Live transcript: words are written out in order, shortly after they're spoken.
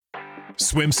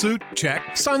Swimsuit? Check.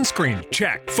 Sunscreen?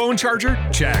 Check. Phone charger?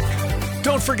 Check.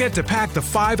 Don't forget to pack the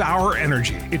 5-Hour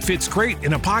Energy. It fits great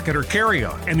in a pocket or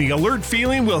carry-on, and the alert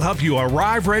feeling will help you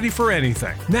arrive ready for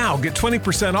anything. Now get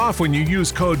 20% off when you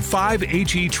use code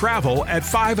 5HETRAVEL at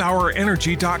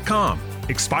 5hourenergy.com.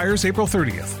 Expires April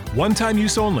 30th. One-time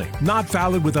use only. Not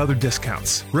valid with other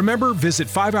discounts. Remember, visit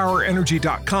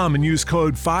 5hourenergy.com and use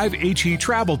code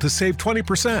 5HETRAVEL to save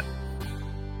 20%.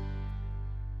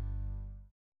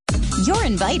 You're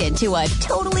invited to a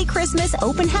Totally Christmas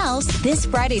open house this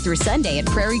Friday through Sunday at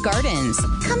Prairie Gardens.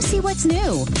 Come see what's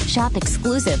new. Shop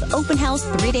exclusive open house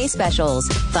 3-day specials.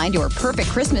 Find your perfect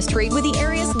Christmas tree with the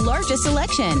area's largest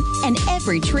selection. And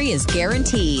every tree is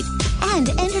guaranteed. And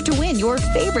enter to win your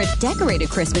favorite decorated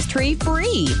Christmas tree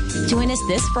free. Join us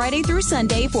this Friday through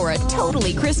Sunday for a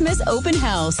Totally Christmas open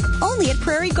house. Only at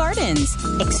Prairie Gardens.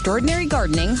 Extraordinary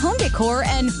gardening, home decor,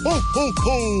 and ho, ho,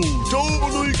 ho!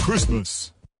 Totally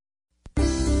Christmas.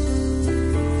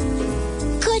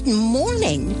 Good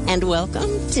morning and welcome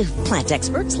to Plant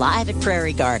Experts Live at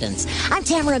Prairie Gardens. I'm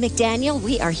Tamara McDaniel.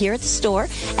 We are here at the store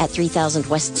at 3000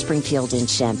 West Springfield in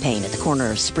Champaign at the corner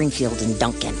of Springfield and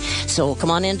Duncan. So come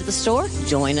on into the store,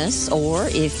 join us, or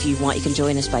if you want, you can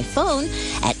join us by phone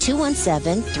at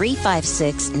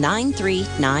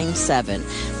 217-356-9397.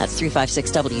 That's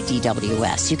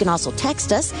 356-WDWS. You can also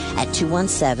text us at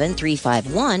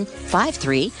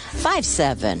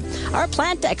 217-351-5357. Our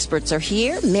plant experts are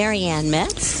here. Marianne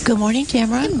Metz. Good morning,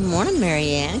 Tamara. Good morning,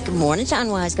 Marianne. Good morning, John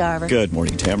Weisgarver. Good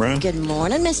morning, Tamara. Good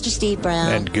morning, Mr. Steve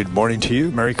Brown. And good morning to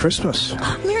you. Merry Christmas.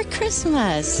 Oh, Merry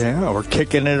Christmas. Yeah, we're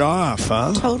kicking it off,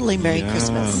 huh? Totally Merry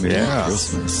Christmas. Yeah.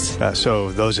 Christmas.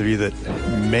 So those of you that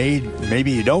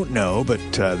maybe you don't know, but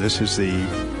this is the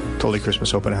Totally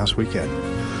Christmas Open House weekend.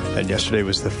 And yesterday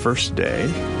was the first day.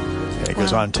 It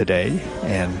goes on today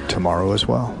and tomorrow as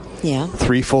well. Yeah.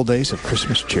 3 full days of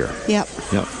Christmas cheer. Yep.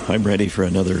 I'm ready for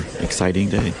another exciting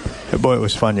day. Boy, it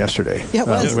was fun yesterday. Yeah, it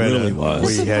was. It really was.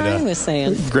 We had Brian was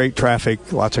saying. great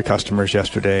traffic, lots of customers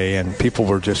yesterday, and people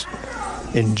were just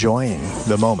enjoying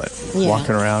the moment,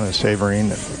 walking around and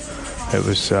savoring. And it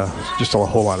was just a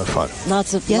whole lot of fun.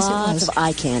 Lots of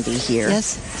eye candy here.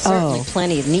 Yes. Certainly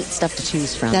plenty of neat stuff to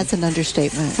choose from. That's an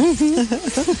understatement.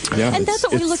 Yeah, and that's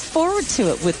what we look forward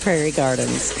to it with Prairie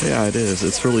Gardens. Yeah, it is.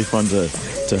 It's really fun to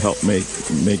help make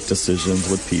decisions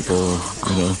with people.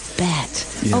 Bet.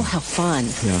 Yeah. Oh, how fun.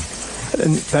 Yeah.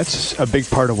 And that's a big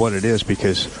part of what it is,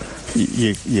 because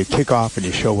you kick off and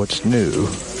you show what's new,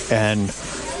 and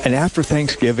after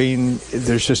Thanksgiving,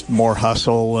 there's just more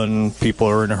hustle and people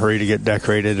are in a hurry to get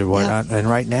decorated and whatnot. Yeah. And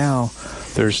right now,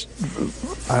 there's,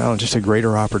 just a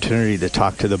greater opportunity to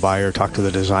talk to the buyer, talk to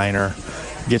the designer,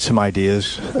 get some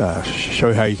ideas, show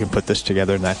you how you can put this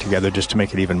together and that together just to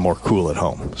make it even more cool at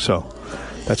home. So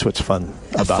that's what's fun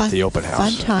about the open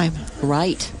house. Fun time.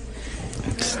 Right.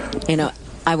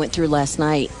 I went through last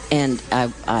night, and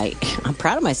I'm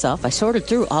proud of myself. I sorted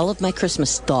through all of my Christmas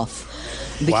stuff.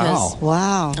 Because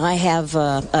Wow. I have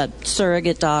a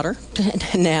surrogate daughter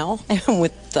now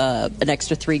with an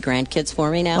extra 3 grandkids for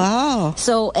me now. Wow.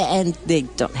 So, and they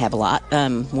don't have a lot.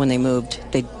 When they moved,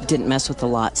 they didn't mess with a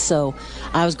lot. So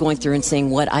I was going through and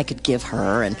seeing what I could give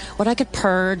her and what I could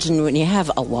purge. And when you have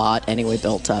a lot anyway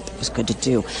built up, it was good to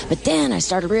do. But then I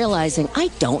started realizing I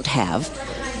don't have,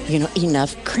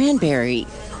 enough cranberry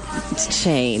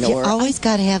chain. You always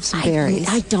got to have some berries.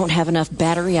 I don't have enough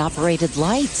battery-operated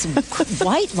lights,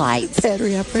 white lights.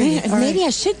 Battery-operated. Maybe I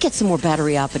should get some more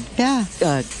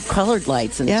battery-operated colored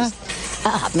lights. And just,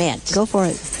 go for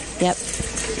it. Yep.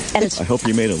 And I hope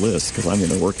you made a list, because I'm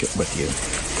going to work it with you.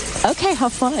 Okay, how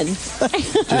fun.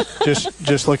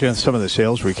 just looking at some of the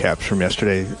sales recaps from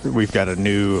yesterday, we've got a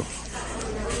new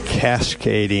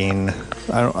cascading,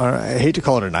 I hate to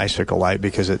call it an icicle light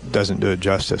because it doesn't do it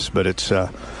justice, but it's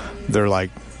they're like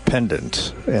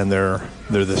pendants, and they're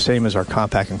the same as our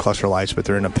compact and cluster lights, but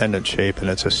they're in a pendant shape, and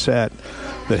it's a set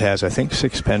that has, I think,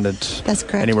 6 pendants. That's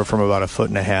correct. Anywhere from about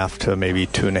 1.5 feet to maybe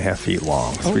 2.5 feet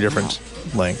long, 3 different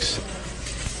lengths.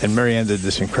 And Marianne did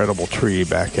this incredible tree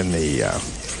back in the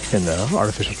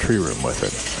artificial tree room with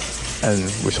it, and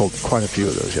we sold quite a few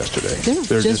of those yesterday.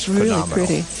 They're just really phenomenal.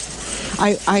 pretty.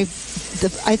 I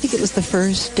think it was the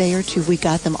first day or two we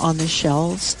got them on the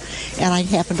shelves, and I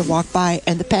happened to walk by,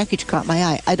 and the package caught my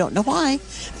eye. I don't know why,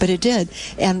 but it did.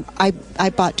 And I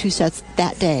bought 2 sets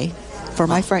that day for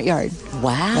my front yard.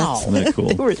 Wow. Isn't that cool?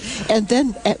 And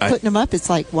then putting them up, it's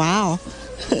like, wow.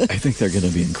 I think they're going to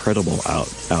be incredible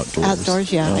outdoors.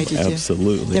 Outdoors, yeah, I do too.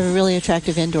 Absolutely. They were really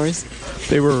attractive indoors.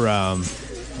 They were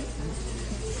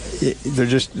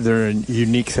they're a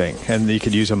unique thing, and you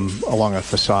could use them along a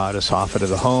facade, a soffit of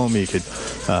the home. You could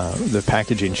the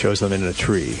packaging shows them in a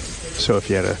tree. So if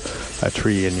you had a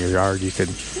tree in your yard, you could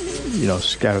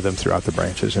scatter them throughout the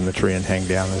branches in the tree and hang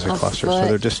down as a cluster. So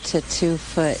they're just to 2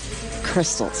 foot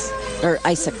crystals or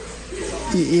icicle.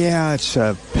 Yeah, it's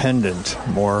a pendant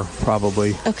more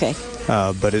probably. Okay.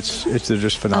 But they're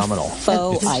just phenomenal.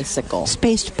 Faux icicle.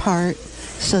 Spaced apart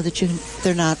so that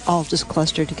they're not all just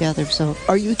clustered together. So,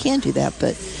 or you can do that,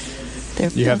 but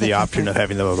you have the option of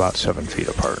having them about 7 feet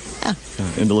apart. Yeah.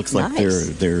 And it looks like Nice.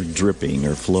 they're dripping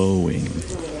or flowing.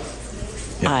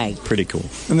 Yeah, pretty cool.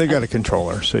 And they've got a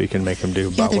controller, so you can make them do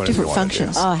about they're whatever you different want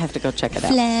functions. Oh, I have to go check it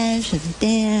out. Flash and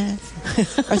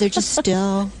dance, or they're just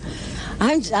still.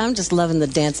 I'm just loving the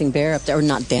dancing bear up there, or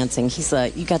not dancing.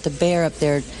 You got the bear up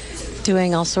there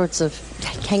doing all sorts of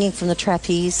hanging from the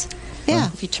trapeze. Yeah.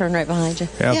 If you turn right behind you.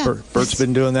 Yeah, Yeah. Bert's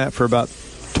been doing that for about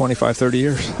 25, 30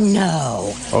 years.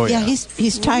 No. Oh, yeah.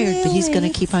 He's tired, but he's going to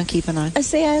Really? keep on keeping on. I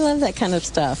see. I love that kind of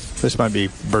stuff. This might be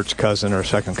Bert's cousin or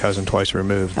second cousin twice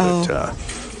removed, but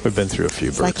we've been through a few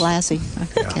Berts. It's like Lassie.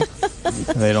 Okay.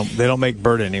 They don't make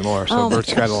Bert anymore, so Oh, my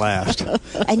Bert's got to last.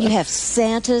 And you have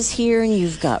Santas here, and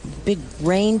you've got big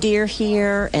reindeer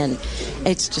here, and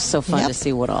it's just so fun Yep. to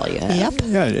see what all you have. Yep.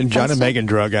 Yeah, and John and That's Megan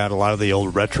drug out a lot of the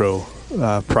old retro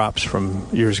props from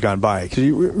years gone by. Because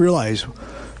you realize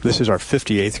this is our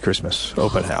 58th Christmas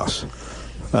open house.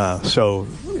 So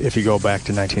if you go back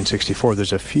to 1964,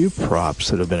 there's a few props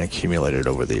that have been accumulated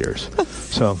over the years.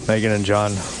 So Megan and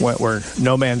John went where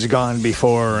no man's gone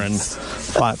before and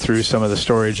fought through some of the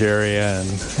storage area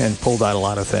and pulled out a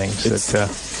lot of things that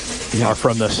are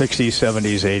from the 60s,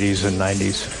 70s, 80s, and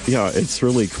 90s. Yeah, it's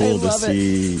really cool to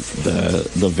see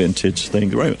the vintage thing.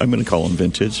 Right, I'm going to call them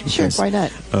vintage. Sure, Because, why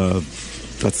not?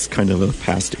 that's kind of a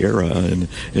past era, and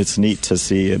it's neat to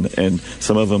see. And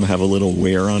some of them have a little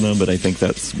wear on them, but I think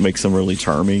that makes them really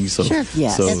charming. So, Sure,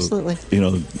 yes. so, absolutely.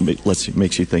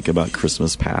 Makes you think about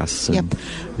Christmas past. And, Yep.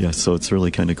 Yeah, so it's really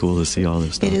kind of cool to see all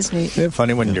this stuff. It is neat. Isn't it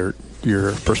funny when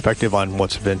your perspective on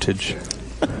what's vintage?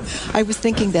 I was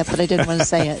thinking that, but I didn't want to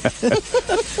say it.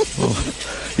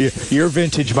 Your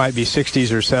vintage might be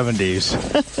 60s or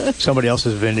 70s. Somebody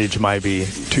else's vintage might be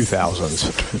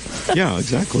 2000s. Yeah,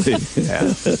 exactly.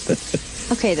 Yeah.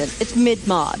 Okay, then it's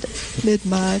mid-mod.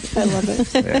 Mid-mod. I love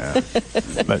it. Yeah.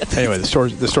 But anyway,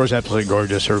 the store's absolutely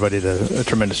gorgeous. Everybody did a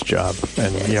tremendous job.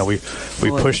 And, we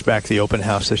pushed back the open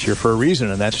house this year for a reason,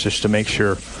 and that's just to make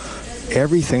sure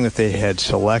everything that they had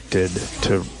selected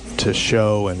to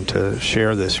show and to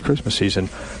share this Christmas season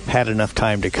had enough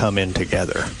time to come in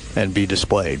together and be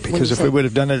displayed. Because if we would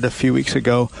have done it a few weeks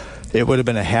ago, it would have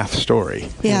been a half story.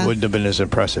 Yeah. It wouldn't have been as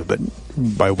impressive. But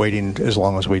by waiting as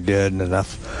long as we did and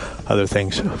enough other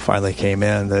things finally came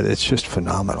in, that it's just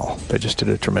phenomenal. They just did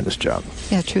a tremendous job.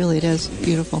 Yeah, truly it is.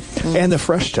 Beautiful. And the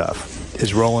fresh stuff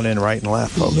is rolling in right and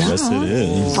left, folks. Yeah. Yes, it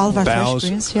is. All of our Boughs, fresh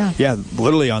greens, yeah. Yeah,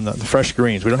 literally on the fresh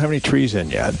greens. We don't have any trees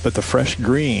in yet, but the fresh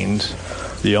greens,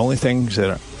 the only things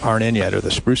that aren't in yet are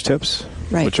the spruce tips,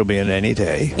 Right. which will be in any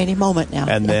day, Any moment now.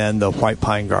 and Yeah. then the white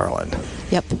pine garland.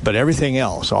 Yep. But everything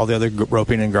else, all the other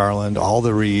roping and garland, all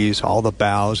the wreaths, all the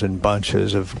boughs and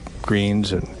bunches of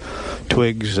greens and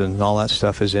twigs and all that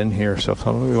stuff is in here. So if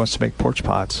somebody wants to make porch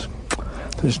pots,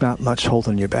 there's not much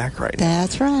holding you back right now.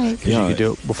 That's right. 'Cause you can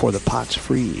do it before the pots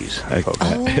freeze. folks.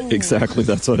 Exactly.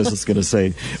 That's what I was just going to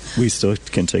say. We still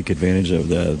can take advantage of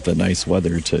the nice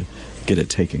weather to get it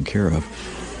taken care of.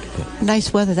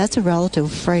 Nice weather. That's a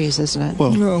relative phrase, isn't it?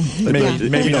 Well,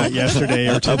 Maybe not yesterday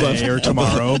or today or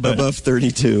tomorrow, but above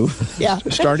 32. yeah.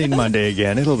 starting Monday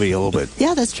again, it'll be a little bit.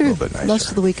 Yeah, that's true. A little bit nicer. Most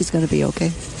of the week is going to be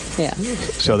okay. Yeah.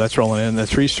 So that's rolling in. The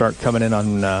trees start coming in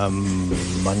on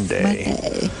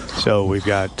Monday. So we've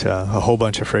got a whole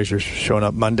bunch of Frasers showing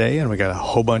up Monday, and we got a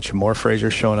whole bunch of more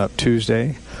Frasers showing up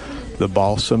Tuesday. The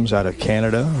balsams out of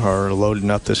Canada are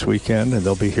loading up this weekend, and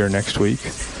they'll be here next week.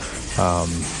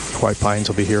 White pines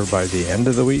will be here by the end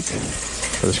of the week,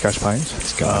 or the Scotch pines.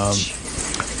 Scotch.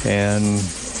 And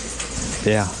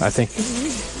yeah, I think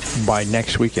by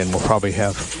next weekend we'll probably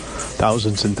have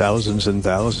thousands and thousands and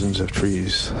thousands of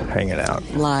trees hanging out.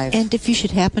 Live. And if you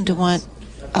should happen to want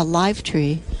a live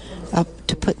tree up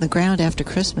to put in the ground after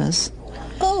Christmas,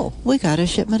 we got a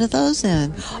shipment of those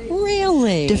in.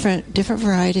 Really? Different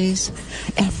varieties.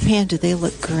 And man, do they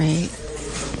look great.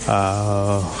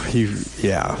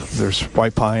 There's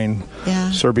white pine,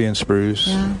 Yeah. Serbian spruce,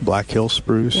 Yeah. Black Hill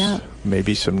spruce, Yeah.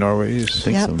 maybe some I Norways,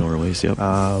 think Yep. some Norways, yep.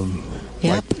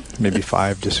 Yep. maybe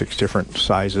 5 to 6 different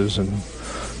sizes and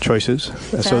choices.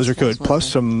 So those are good. That's Plus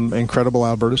some incredible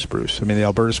Alberta spruce. I mean, the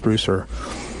Alberta spruce are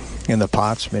in the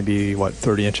pots, maybe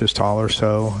 30 inches tall or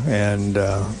so, and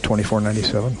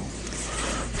 $24.97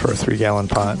 for a 3-gallon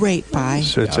pot. Great buy.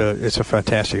 So it's a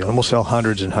fantastic. And we'll sell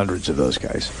hundreds and hundreds of those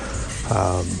guys.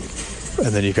 And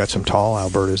then you've got some tall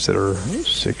Albertas that are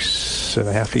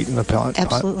 6.5 feet in the pot.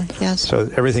 Absolutely, yes. So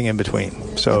everything in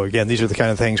between. So again, these are the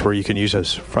kind of things where you can use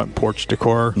as front porch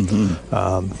decor,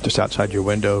 just outside your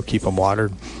window, keep them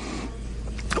watered.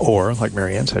 Or, like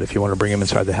Marianne said, if you want to bring them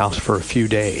inside the house for a few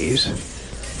days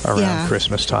around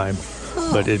Christmas time.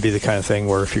 But it'd be the kind of thing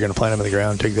where if you're going to plant them in the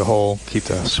ground, dig the hole, keep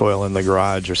the soil in the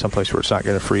garage or someplace where it's not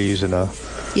going to freeze in a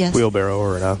wheelbarrow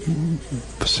or in a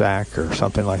sack or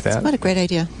something like that. What a great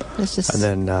idea. It's just...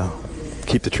 And then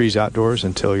keep the trees outdoors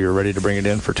until you're ready to bring it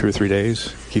in for 2 or 3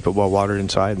 days. Keep it well watered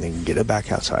inside and then get it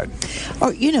back outside.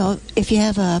 Or, if you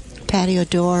have a patio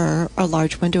door or a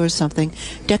large window or something,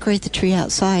 decorate the tree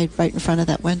outside right in front of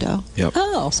that window. Yep.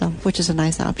 Oh. So, which is a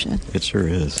nice option. It sure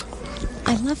is.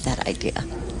 I love that idea.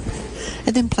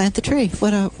 And then plant the tree.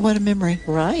 What a memory.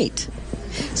 Right.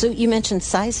 So you mentioned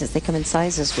sizes. They come in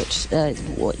sizes, which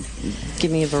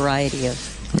give me a variety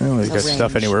of Well, we've got range.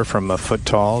 stuff anywhere from a foot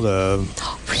tall to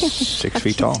 6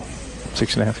 feet tall,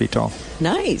 6.5 feet tall.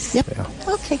 Nice. Yep. Yeah.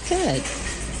 Okay, good.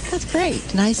 That's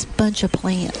great. Nice bunch of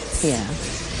plants. Yeah.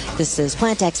 This is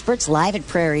Plant Experts live at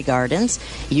Prairie Gardens.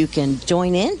 You can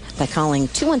join in by calling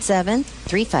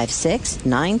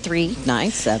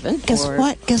 217-356-9397. Guess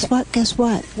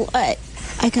what? What?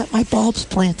 I got my bulbs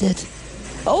planted.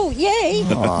 Oh, yay.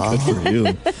 Good for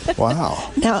you.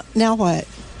 Wow. Now what?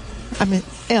 I mean,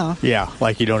 yeah. Yeah,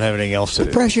 like you don't have anything else to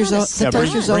do. Pressure's Now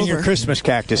pressure's bring over. your Christmas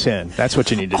cactus in. That's what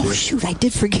you need to do. Oh, shoot, I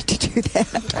did forget to do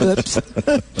that. Oops.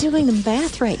 Doing the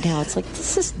math right now. It's like,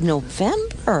 this is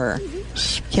November.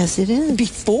 Yes, it is.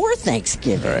 Before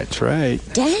Thanksgiving. That's right.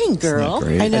 Dang, girl. Isn't that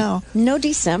great? I know. No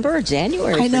December or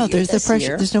January. I know. For you There's this the pressure.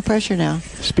 year. There's no pressure now.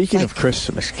 Speaking of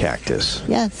Christmas cactus,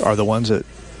 Yes. are the ones that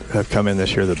have come in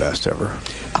this year the best ever?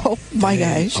 Oh my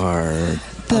gosh. Are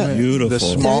The-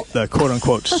 beautiful. The quote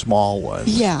unquote small ones.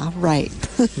 Yeah, right.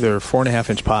 They're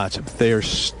 4.5-inch pots. They are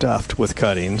stuffed with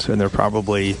cuttings, and they're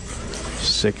probably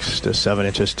 6 to 7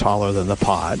 inches taller than the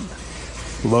pot.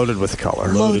 Loaded with color.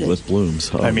 Loaded with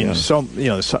blooms. Oh, I mean,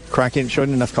 yeah. cracking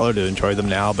showing enough color to enjoy them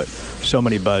now, but so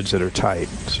many buds that are tight,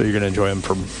 so you're going to enjoy them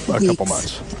for a couple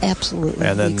months. Absolutely.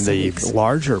 And then Weeks the weeks.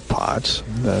 larger pots,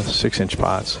 the 6-inch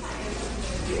pots,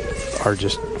 are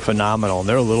just phenomenal. And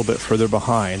they're a little bit further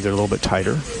behind. They're a little bit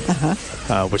tighter,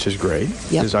 which is great.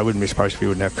 Yep. Because I wouldn't be surprised if you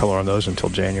wouldn't have color on those until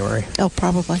January. Oh,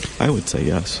 probably. I would say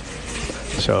yes.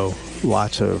 So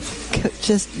lots of...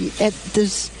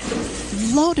 There's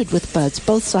loaded with buds,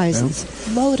 both sizes.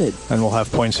 Loaded. And we'll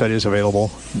have poinsettias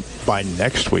available by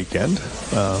next weekend.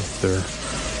 They're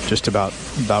just about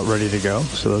ready to go,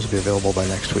 so those will be available by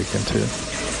next weekend too.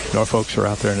 Norfolks are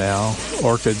out there now.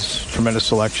 Orchids, tremendous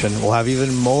selection. We'll have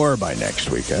even more by next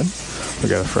weekend. We've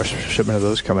got a fresh shipment of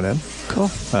those coming in. Cool.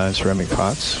 Ceramic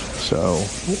pots. So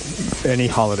any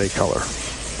holiday color.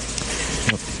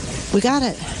 We got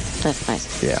it. That's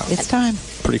nice. Yeah. It's time.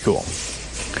 Pretty cool.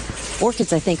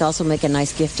 Orchids, I think, also make a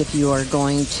nice gift if you are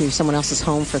going to someone else's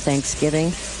home for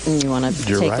Thanksgiving and you want to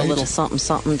You're take right. a little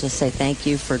something to say thank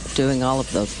you for doing all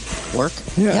of the work.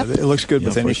 Yeah, Yep. it looks good Yeah,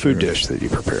 with any for food sure. dish that you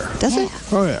prepare. Does it?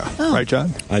 Oh yeah. Oh. Right,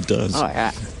 John? It does. Oh,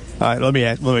 yeah. All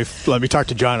right, let me talk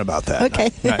to John about that. Okay.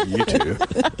 Not you two.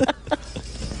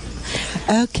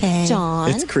 Okay. John.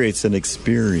 It creates an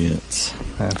experience.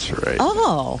 That's right.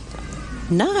 Oh,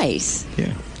 nice.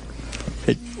 Yeah.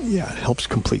 It helps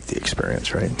complete the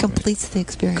experience, right? Completes the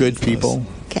experience. Good people,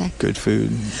 Okay. good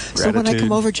food, So when I gratitude,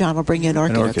 come over, John will bring you an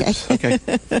and orchid, orchids. okay?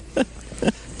 Okay.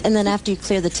 And then after you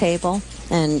clear the table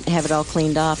and have it all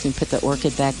cleaned off, you put the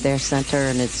orchid back there center,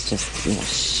 and it's just,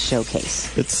 showcase.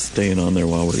 It's staying on there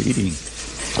while we're eating.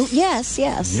 Oh, yes,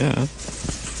 yes. Yeah.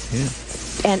 Yeah.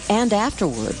 And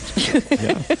afterward.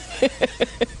 Yeah.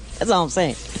 That's all I'm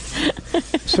saying.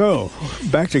 So,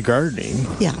 back to gardening.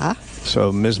 Yeah.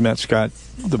 So, Ms. Metz got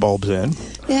the bulbs in,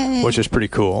 Yay. which is pretty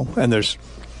cool. And there's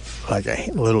like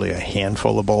literally a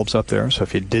handful of bulbs up there. So,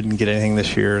 if you didn't get anything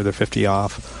this year, they're 50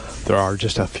 off. There are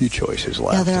just a few choices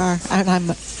left. Yeah, there are. And I'm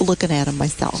looking at them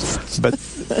myself. But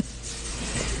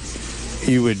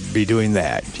you would be doing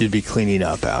that. You'd be cleaning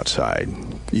up outside.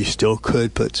 You still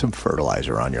could put some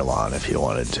fertilizer on your lawn if you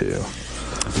wanted to.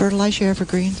 Fertilize your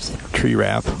evergreens. Tree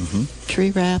wrap Tree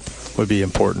wrap. would be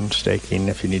important. Staking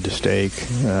if you need to stake.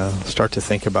 Start to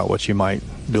think about what you might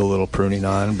do a little pruning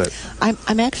on. But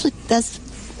I'm actually, that's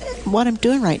what I'm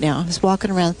doing right now, is walking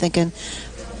around thinking,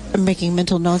 I'm making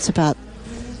mental notes about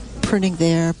pruning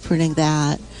there, pruning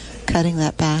that, cutting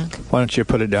that back. Why don't you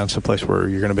put it down someplace where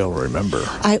you're going to be able to remember?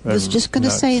 I was just going to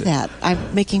say that.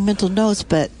 I'm making mental notes,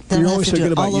 but then You're I'll have always to so do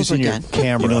good it about all over using again. your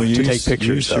camera to take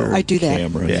pictures. Use your I do that.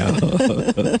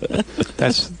 Camera,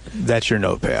 That's your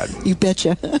notepad. You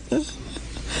betcha.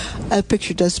 A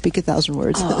picture does speak 1,000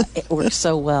 words. Oh, it works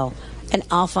so well. And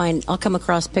I'll come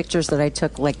across pictures that I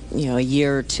took like, a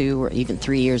year or 2 or even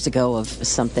 3 years ago of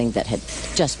something that had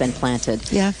just been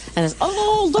planted. Yeah. And it's,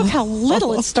 look how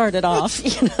little it started off.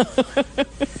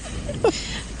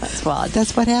 That's wild.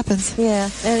 That's what happens. Yeah.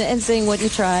 And seeing what you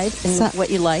tried and what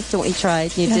you liked and what you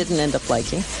tried and you didn't end up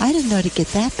liking. I didn't know to get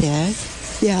that big.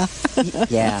 Yeah.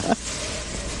 Yeah.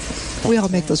 We all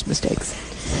make those mistakes.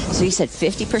 So you said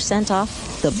 50%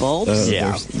 off the bulbs?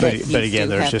 Yeah, but again,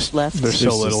 there's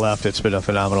so little left. It's been a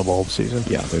phenomenal bulb season.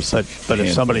 Yeah, there's but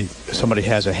if somebody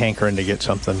has a hankering to get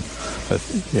something,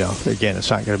 again, it's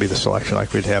not going to be the selection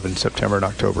like we'd have in September and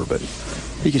October, but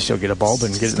you can still get a bulb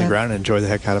and get it in the ground and enjoy the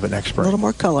heck out of it next spring. A little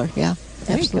more color, yeah,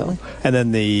 absolutely. And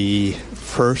then the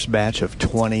first batch of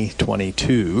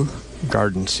 2022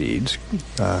 garden seeds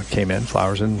came in,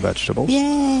 flowers and vegetables.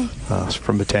 Yay!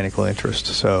 From Botanical Interest.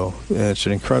 So it's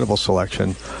an incredible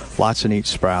selection. Lots of neat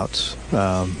sprouts.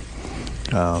 So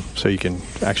you can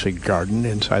actually garden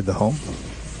inside the home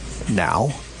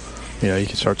now. You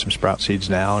can start some sprout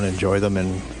seeds now and enjoy them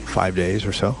in 5 days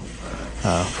or so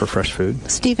for fresh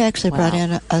food. Steve actually brought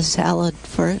in a salad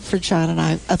for John and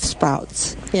I of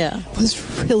sprouts. Yeah. It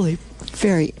was really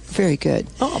very, very good.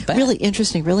 Oh, I bet. Really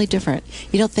interesting, really different.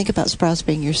 You don't think about sprouts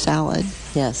being your salad.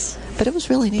 Yes. But it was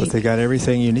really neat. But they got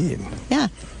everything you need. Yeah.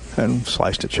 And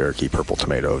sliced a Cherokee purple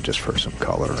tomato just for some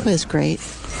color. It was great.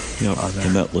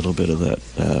 And that little bit of that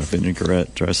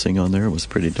vinaigrette dressing on there was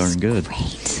pretty darn good.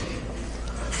 Great.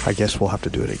 I guess we'll have to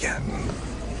do it again.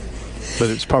 But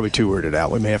it's probably too weirded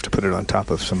out. We may have to put it on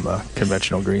top of some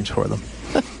conventional greens for them.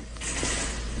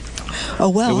 Oh,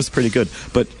 well. It was pretty good.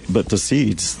 But the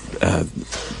seeds, I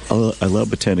love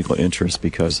Botanical Interest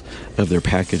because of their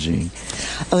packaging.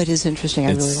 Oh, it is interesting.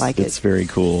 I really like it. It's very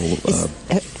cool.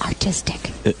 It's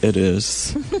artistic. It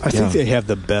is. I think they have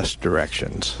the best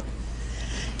directions.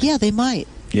 Yeah, they might.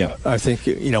 Yeah. I think,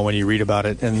 when you read about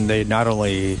it, and they not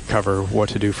only cover what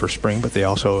to do for spring, but they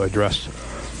also address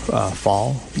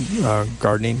fall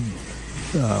gardening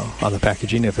on the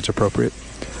packaging if it's appropriate.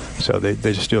 So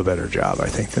they just do a better job, I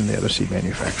think, than the other seed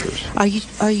manufacturers.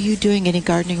 Are you doing any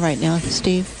gardening right now,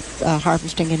 Steve?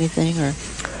 Harvesting anything or?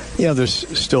 There's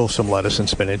still some lettuce and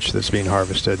spinach that's being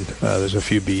harvested. There's a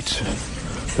few beets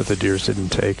that the deers didn't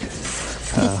take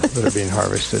that are being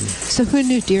harvested. So who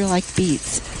knew deer like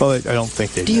beets? Well, I don't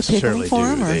think they do you pick them necessarily for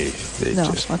do. them, or? They No,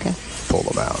 just okay. pull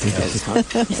them out.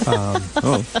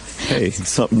 Hey,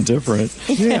 something different.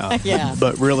 Yeah. Yeah.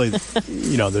 But really,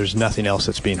 there's nothing else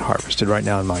that's being harvested right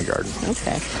now in my garden.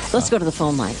 Okay. Let's go to the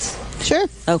phone lines. Sure.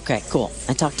 Okay, cool.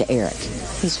 I talked to Eric.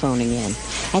 He's phoning in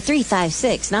at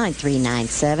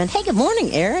 356-9397. Hey, good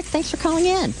morning, Eric. Thanks for calling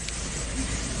in.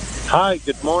 Hi,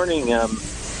 good morning. I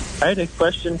had a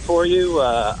question for you.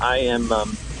 I am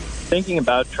thinking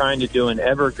about trying to do an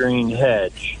evergreen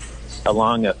hedge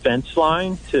along a fence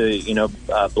line to,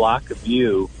 block a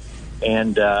view.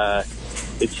 And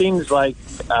it seems like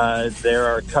there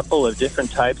are a couple of different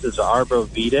types of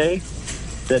arborvitae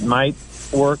that might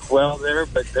work well there,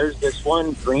 but there's this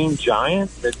one green giant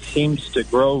that seems to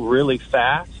grow really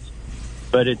fast,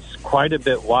 but it's quite a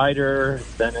bit wider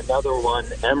than another one,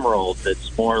 emerald,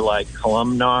 that's more like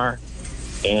columnar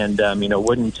and,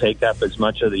 wouldn't take up as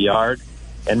much of the yard.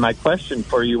 And my question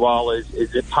for you all is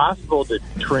it possible to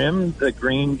trim the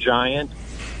green giant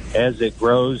as it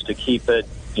grows to keep it,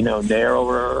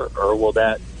 narrower, or will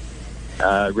that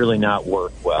really not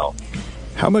work well?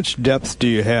 How much depth do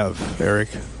you have, Eric,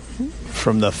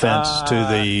 from the fence to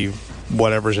the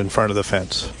whatever's in front of the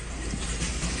fence?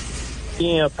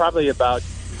 Probably about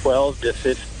 12 to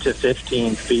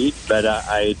 15 feet, but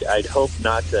I'd hope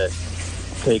not to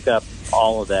take up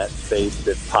all of that space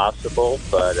if possible.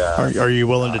 But are you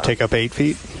willing to take up 8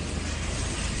 feet?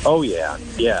 Oh, yeah.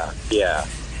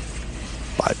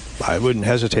 I wouldn't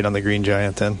hesitate on the green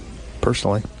giant then,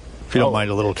 personally, if you don't mind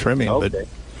a little trimming. Okay.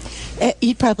 But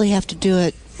you'd probably have to do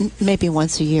it maybe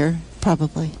once a year,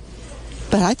 probably.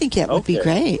 But I think that would be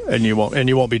great. And you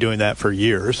won't be doing that for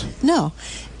years. No,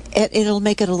 it'll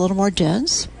make it a little more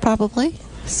dense, probably.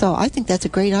 So I think that's a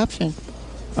great option.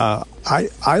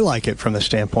 I like it from the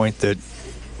standpoint that,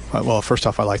 well, first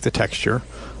off, I like the texture.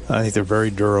 I think they're very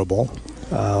durable.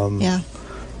 Yeah.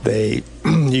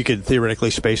 You could theoretically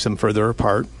space them further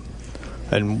apart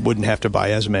and wouldn't have to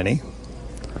buy as many,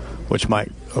 which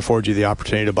might afford you the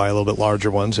opportunity to buy a little bit larger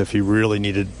ones if you really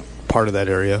needed part of that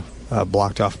area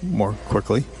blocked off more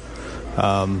quickly.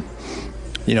 Depending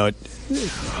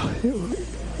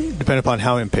upon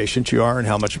how impatient you are and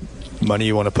how much money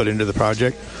you want to put into the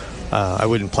project, I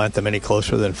wouldn't plant them any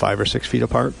closer than 5 or 6 feet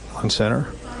apart on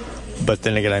center. But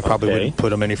then again, I probably wouldn't put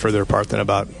them any further apart than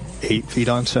about 8 feet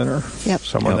on center.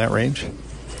 Somewhere in that range.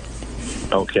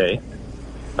 Okay.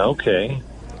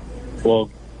 Well,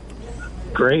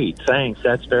 great. Thanks.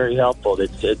 That's very helpful.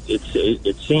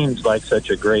 It seems like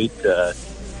such a great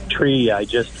tree. I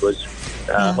just was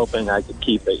hoping I could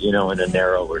keep it, in a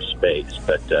narrower space.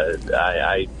 But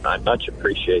I much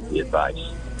appreciate the advice.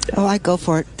 Oh, I go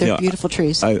for it. They're beautiful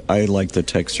trees. I like the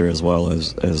texture as well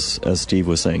as Steve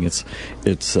was saying. It's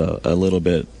a little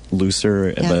bit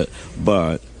looser,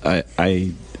 but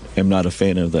I am not a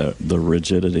fan of the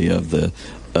rigidity of the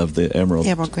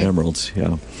emeralds.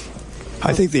 Yeah,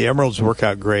 I think the emeralds work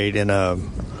out great in a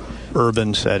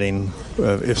urban setting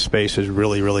if space is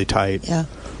really, really tight. Yeah,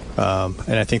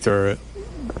 and I think they're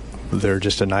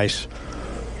just a nice.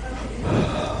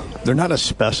 They're not a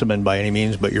specimen by any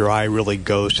means, but your eye really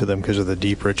goes to them because of the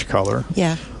deep, rich color.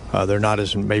 Yeah. They're not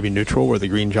as maybe neutral, where the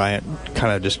green giant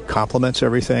kind of just complements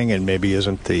everything and maybe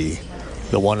isn't the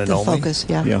one and only. Focus,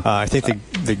 yeah. I think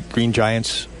the green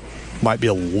giants might be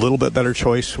a little bit better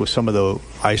choice with some of the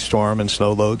ice storm and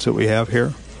snow loads that we have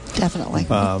here. Definitely.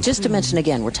 Just to mention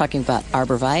again, we're talking about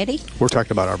arborvitae? We're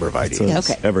talking about arborvitae.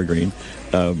 It's evergreen.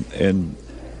 And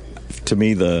to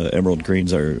me, the emerald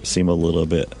greens seem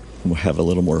have a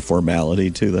little more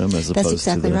formality to them as opposed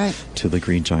to the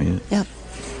green giant. Yep.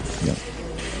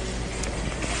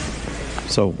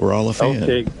 So we're all a fan.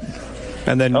 Okay.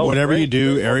 And then whatever you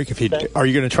do, Eric, are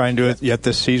you going to try and do it yet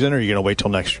this season, or are you going to wait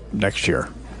till next year?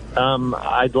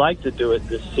 I'd like to do it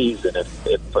this season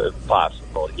if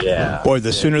possible. Yeah. Boy,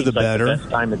 the sooner the better. The best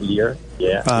time of the year.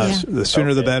 Yeah. The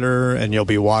sooner the better, and you'll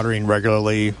be watering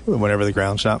regularly whenever the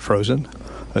ground's not frozen,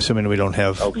 assuming we don't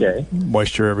have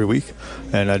moisture every week.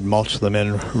 And I'd mulch them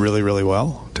in really, really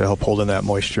well to help hold in that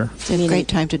moisture. It's a great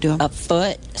time to do them. A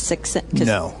foot, 6 inches?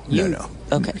 No.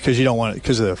 Okay. Because you don't want it,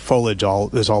 because the foliage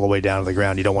is all the way down to the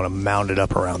ground. You don't want to mound it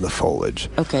up around the foliage.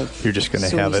 Okay. You're just going to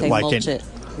have it like mulch it.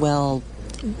 Well,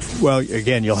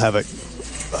 again, you'll have it.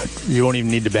 You won't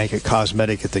even need to bank it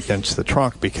cosmetic against the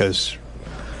trunk because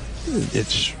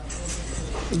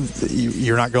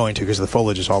you're not going to, because the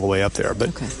foliage is all the way up there.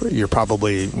 But you're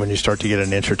probably, when you start to get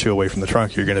an inch or two away from the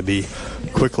trunk, you're going to be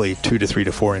quickly 2 to 3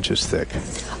 to 4 inches thick.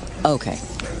 Okay.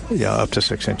 Yeah, up to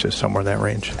 6 inches, somewhere in that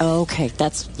range. Okay,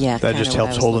 that just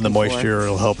helps hold in the moisture.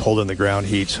 It'll help hold in the ground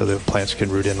heat so the plants can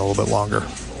root in a little bit longer.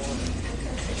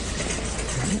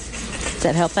 Does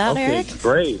that help out, Eric?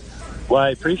 Great. Well,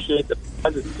 I appreciate the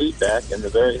positive feedback and the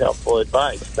very helpful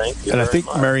advice. Thank you. And I think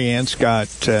Marianne's got.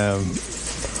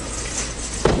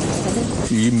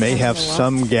 You may have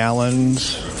some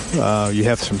gallons. You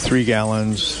have some 3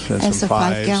 gallons and some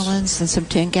 5 gallons and some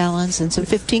 10 gallons and some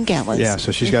 15 gallons. Yeah,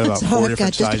 so she's got about 4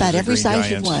 different sizes. Just about every size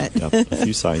giants. you want. Yep, a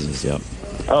few sizes. Yep.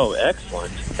 Oh,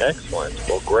 excellent.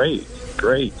 Well, great.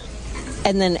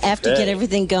 And then after you get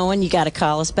everything going, you got to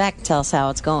call us back and tell us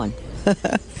how it's going.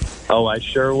 Oh, I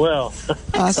sure will.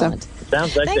 Awesome.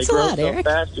 Sounds like Thanks they grow a lot, so Eric.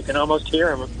 fast you can almost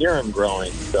hear them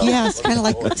growing. So. Yeah, it's kind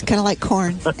of like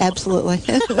corn. Absolutely.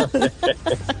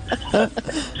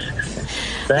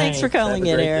 Thanks for calling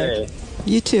in, Eric. Day.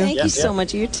 You too. Thank you so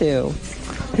much. You too.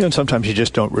 And sometimes you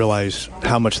just don't realize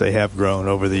how much they have grown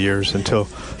over the years until,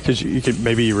 because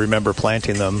you remember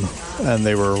planting them and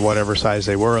they were whatever size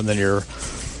they were, and then you're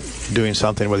doing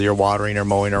something, whether you're watering or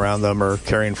mowing around them or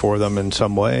caring for them in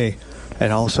some way,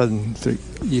 and all of a sudden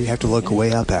you have to look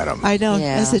way up at them. I know.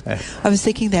 Yeah. I was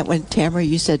thinking that when Tamara,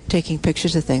 you said taking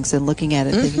pictures of things and looking at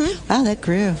it, thinking, wow, that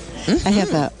grew. I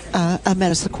have a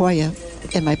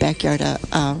metasequoia in my backyard,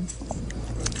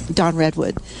 Dawn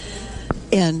Redwood,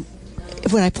 and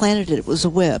when I planted it, it was a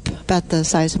whip about the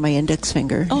size of my index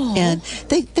finger, and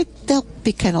they'll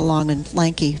be kind of long and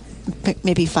lanky,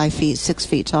 maybe 5 feet, 6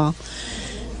 feet tall.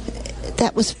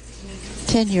 That was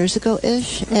 10 years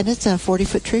ago-ish, and it's a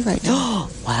 40-foot tree right now.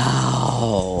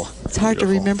 Wow. It's hard to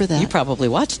remember that. You probably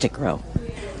watched it grow.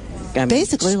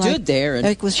 Basically, stood there and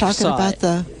Eric was talking about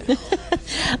the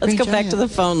Let's go back to the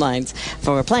phone lines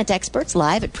for Plant Experts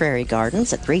live at Prairie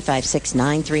Gardens at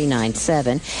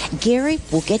 356-9397. Gary,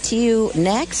 we'll get to you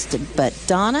next, but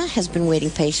Donna has been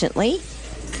waiting patiently.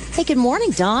 Hey, good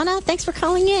morning, Donna. Thanks for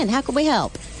calling in. How can we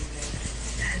help?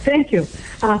 Thank you.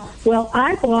 Well,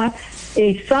 I bought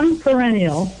a sun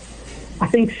perennial, I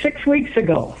think 6 weeks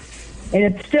ago, and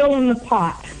it's still in the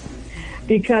pot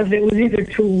because it was either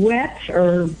too wet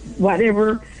or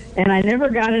whatever, and I never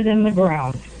got it in the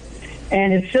ground.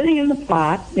 And it's sitting in the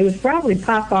pot. It was probably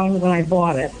pot-bound when I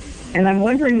bought it, and I'm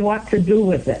wondering what to do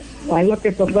with it. I look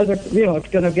at the weather, it's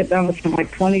going to get down to something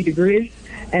like 20 degrees.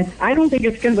 And I don't think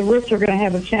the roots are going to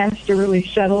have a chance to really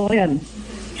settle in.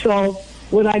 So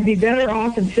would I be better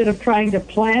off, instead of trying to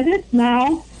plant it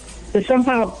now, to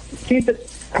somehow keep it,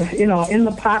 in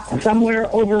the pot somewhere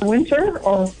over winter?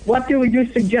 Or what do you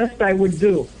suggest I would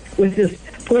do with this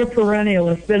poor perennial?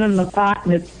 It's been in the pot,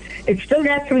 and it's still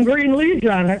got some green leaves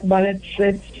on it, but it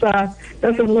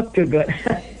doesn't look too good.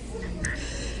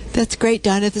 That's great,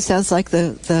 Donna. This sounds like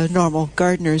the normal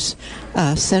gardener's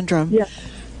syndrome. Yeah.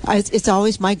 It's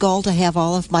always my goal to have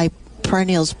all of my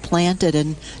perennials planted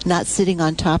and not sitting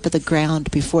on top of the ground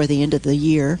before the end of the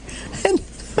year. And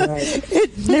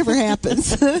it never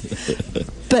happens.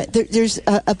 But there's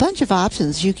a bunch of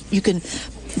options. You can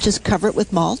just cover it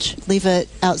with mulch, leave it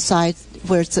outside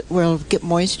where it'll get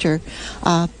moisture,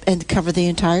 and cover the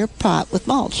entire pot with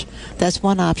mulch. That's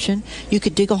one option. You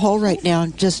could dig a hole right now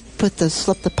and just slip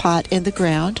the pot in the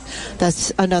ground.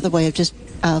 That's another way of just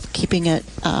keeping it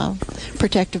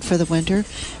protected for the winter.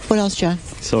 What else, John?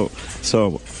 So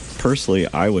personally,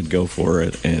 I would go for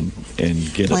it and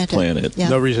get it planted. Yeah.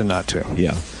 No reason not to.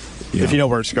 Yeah. If you know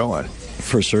where it's going.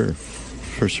 For sure.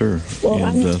 Well,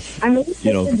 and,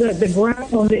 the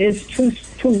ground is too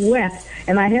wet,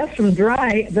 and I have some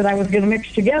dry that I was going to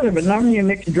mix together, but normally you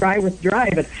mix dry with dry,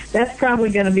 but that's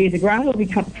probably going to be, the ground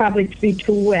will probably be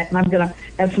too wet, and I'm going to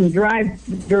have some dry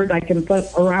dirt I can put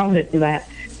around it and that.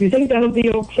 Do you think that'll be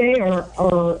okay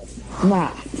or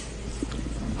not?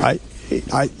 I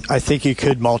think you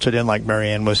could mulch it in, like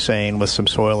Marianne was saying, with some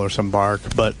soil or some bark,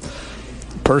 but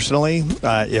personally,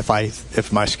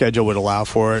 if my schedule would allow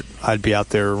for it, I'd be out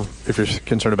there. If you're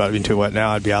concerned about it being too wet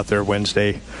now, I'd be out there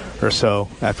Wednesday or so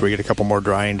after we get a couple more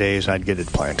drying days. I'd get it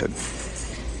planted.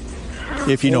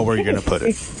 If you know where you're going to put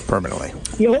it permanently.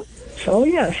 Oh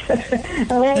yes.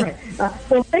 All right.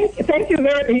 Well, thank you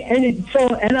very. And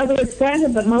so, in other words,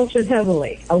 planted but mulch it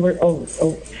heavily over.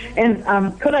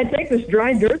 And could I take this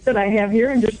dry dirt that I have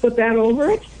here and just put that over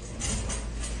it?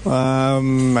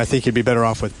 I think you'd be better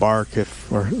off with bark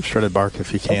or shredded bark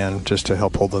if you can, just to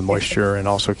help hold the moisture and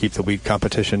also keep the weed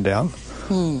competition down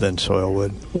than soil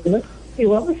would. Let's see,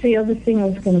 what was the other thing I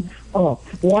was going to...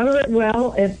 water it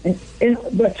well.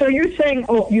 But so you're saying,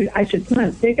 I should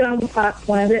take it out of the pot,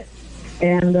 plant it,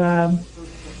 and...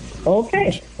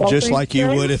 okay. Well, just like you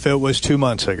would if it was 2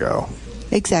 months ago.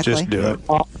 Exactly. Just do it.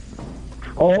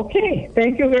 Okay,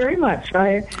 thank you very much.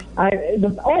 I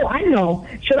know.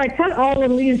 Should I cut all the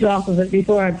leaves off of it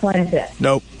before I plant it?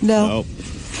 Nope. No.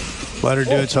 Let her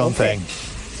do its own thing.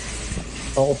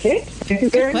 Okay. Thank you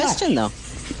very much. Question, though.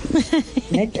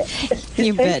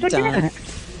 You bet, Don.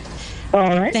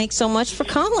 All right. Thanks so much for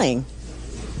calling.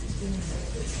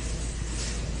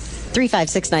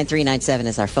 356-9397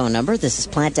 is our phone number. This is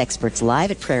Plant Experts Live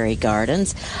at Prairie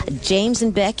Gardens. James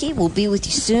and Becky will be with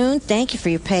you soon. Thank you for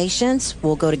your patience.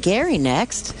 We'll go to Gary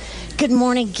next. Good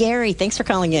morning, Gary. Thanks for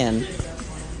calling in.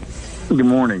 Good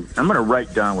morning. I'm going to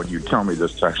write down what you tell me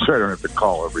this time so I don't have to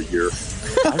call every year.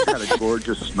 I've got a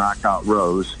gorgeous knockout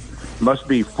rose. Must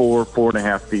be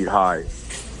 4.5 feet high.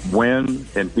 When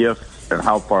and if and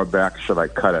how far back should I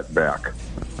cut it back?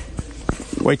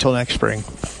 Wait till next spring.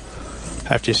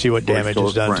 After you see what damage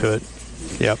is done to it.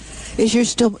 Yep.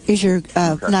 Is your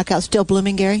knockout still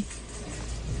blooming, Gary?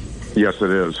 Yes, it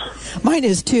is. Mine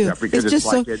is too. Yeah, because it's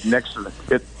like next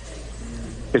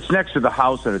to the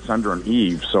house and it's under an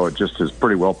eave, so it just is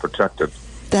pretty well protected.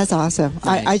 That's awesome.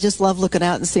 Nice. I just love looking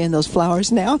out and seeing those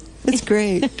flowers now. It's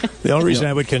great. The only reason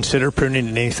I would consider pruning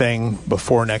anything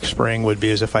before next spring would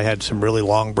be as if I had some really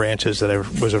long branches that I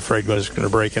was afraid was going to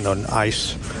break into an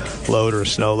ice load or a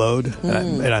snow load.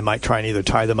 And I might try and either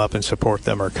tie them up and support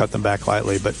them or cut them back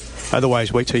lightly. But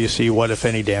otherwise, wait till you see what, if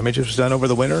any, damage was done over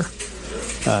the winter.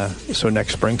 So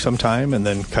next spring sometime, and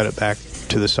then cut it back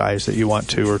to the size that you want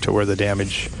to, or to where the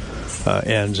damage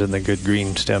ends and the good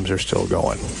green stems are still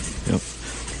going. Yep.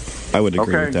 I would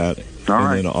agree with that.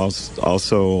 Then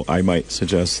also, I might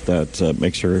suggest that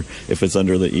make sure, if it's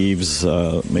under the eaves,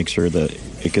 make sure that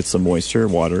it gets some moisture,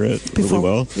 water it really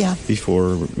well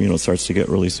before it starts to get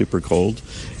really super cold,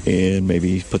 and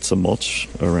maybe put some mulch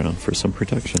around for some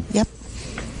protection. Yep.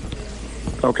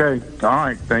 Okay. All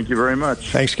right. Thank you very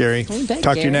much. Thanks, Gary.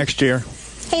 Talk to you next year.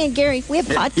 Hey, and Gary, we have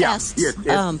podcasts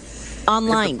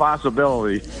online. It's a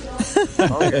possibility.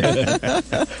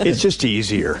 It's just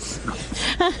easier.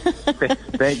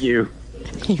 Thank you.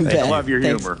 I love your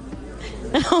humor.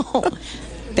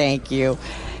 Thank you.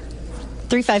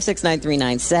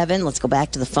 356-9397. Let's go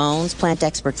back to the phones. Plant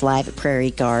Experts Live at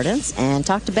Prairie Gardens and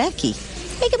talk to Becky.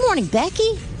 Hey, good morning,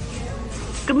 Becky.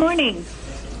 Good morning.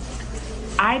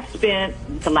 I've spent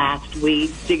the last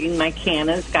week digging my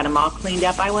cannas, got them all cleaned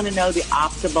up. I want to know the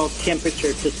optimal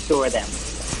temperature to store them.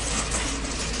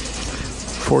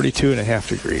 42.5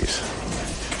 degrees.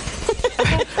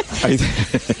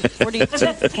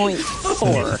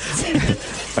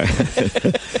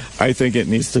 42.4. I think it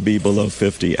needs to be below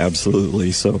 50,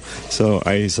 absolutely. So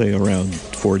I say around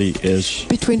 40-ish.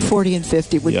 Between 40 and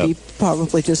 50 would be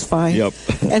probably just fine. Yep.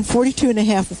 And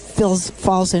 42.5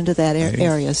 falls into that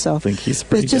area. So I think he's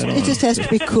pretty it just has to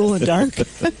be cool and dark.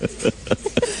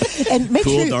 And make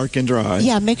cool, sure, dark, and dry.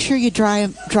 Yeah, make sure you dry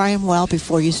them well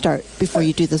before you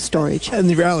do the storage. And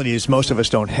the reality is most of us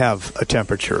don't have a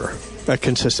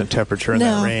consistent temperature in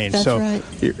that range. That's so right.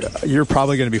 you're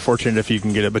probably going to be fortunate if you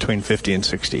can get it between 50 and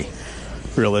 60,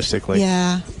 realistically.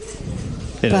 Yeah.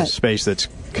 In a space that's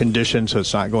conditioned so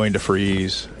it's not going to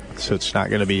freeze, so it's not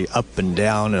going to be up and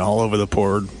down and all over the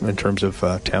board in terms of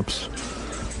temps.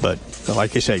 But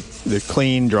like you say, the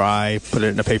clean, dry, put it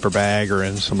in a paper bag or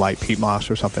in some light peat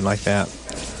moss or something like that.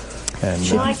 And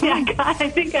I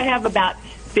think I have about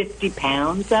 50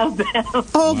 pounds of them.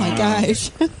 Oh, my gosh.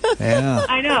 Yeah.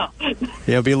 I know.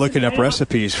 You'll be looking up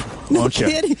recipes, won't you?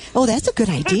 Kidding. Oh, that's a good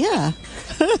idea.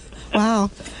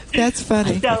 Wow. That's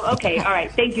funny. So, okay, all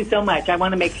right. Thank you so much. I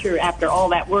want to make sure after all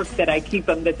that work that I keep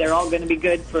them, that they're all going to be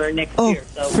good for next year.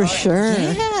 So, for sure.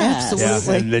 Yeah.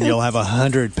 Absolutely. Yeah, and then you'll have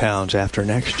 100 pounds after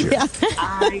next year. Yeah.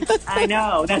 I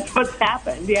know. That's what's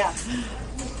happened. Yeah.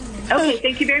 Okay,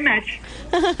 thank you very much.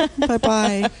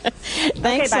 Bye-bye.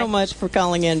 Thanks so much for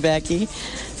calling in, Becky.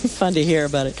 Fun to hear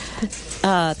about it.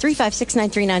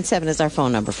 356-9397 is our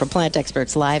phone number for Plant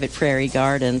Experts live at Prairie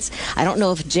Gardens. I don't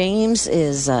know if James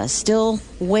is still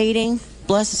waiting,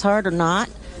 bless his heart, or not.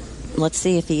 Let's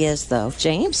see if he is, though.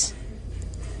 James?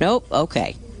 Nope.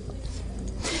 Okay.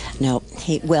 Nope.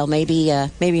 Maybe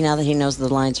now that he knows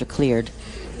the lines are cleared,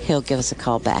 he'll give us a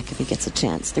call back if he gets a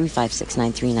chance.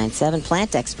 356-9397.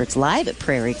 Plant Experts live at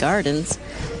Prairie Gardens.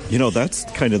 You know, that's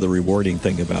kind of the rewarding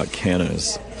thing about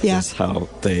cannas. Yeah. Is how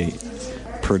they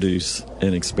produce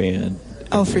and expand.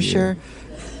 Oh, for sure.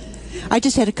 I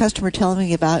just had a customer telling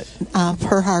me about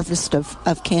her harvest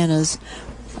of cannas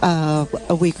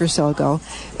a week or so ago.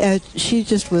 She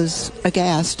just was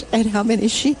aghast at how many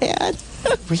she had.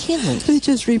 Really? They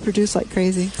just reproduce like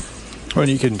crazy. Well,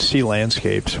 you can see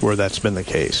landscapes where that's been the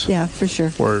case. Yeah, for sure.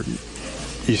 Where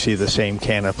you see the same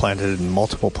canna planted in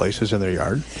multiple places in their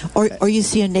yard. Or you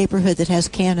see a neighborhood that has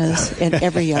cannas in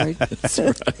every yard. That's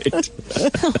right.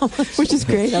 Which is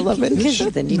great. I love it.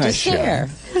 Because then you Nice just share.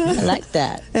 I like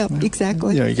that. Yeah,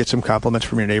 exactly. You get some compliments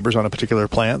from your neighbors on a particular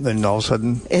plant, then all of a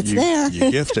sudden It's there. You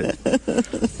gift it.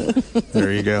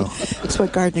 There you go. That's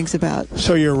what gardening's about.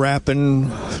 So you're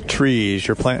wrapping trees,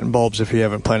 you're planting bulbs if you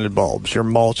haven't planted bulbs, you're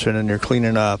mulching and you're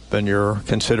cleaning up, and you're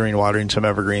considering watering some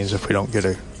evergreens if we don't get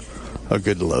a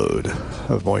good load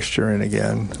of moisture in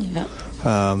again. Yeah.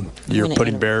 You're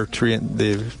putting the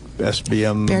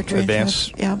SBM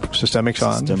Advanced Systemics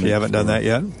on. If you haven't done that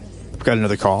yet, we've got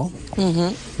another call.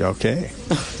 Mm-hmm. Okay.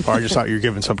 Or I just thought you were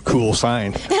giving some cool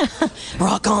sign.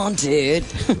 Rock on, dude.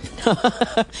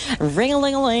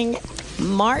 Ring-a-ling-a-ling.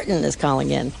 Martin is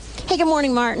calling in. Hey, good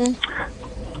morning, Martin.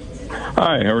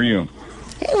 Hi, how are you?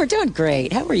 Hey, we're doing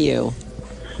great. How are you?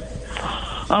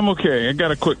 I'm okay. I got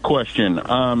a quick question.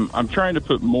 I'm trying to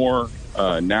put more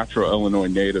natural Illinois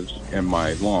natives in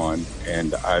my lawn,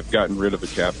 and I've gotten rid of a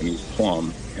Japanese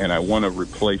plum, and I want to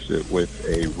replace it with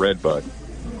a redbud.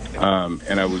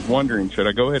 And I was wondering, should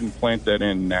I go ahead and plant that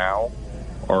in now,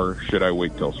 or should I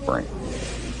wait till spring?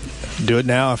 Do it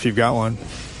now if you've got one.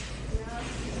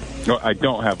 No, I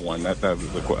don't have one. That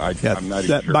was the question. I'm not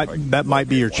even sure. That might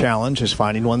be your challenge, is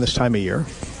finding one this time of year.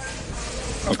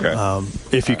 Okay.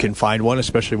 If you can find one,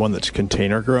 especially one that's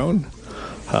container grown,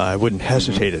 I wouldn't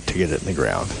hesitate to get it in the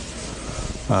ground.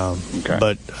 Okay.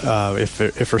 But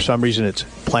if for some reason it's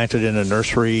planted in a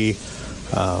nursery,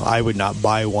 I would not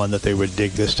buy one that they would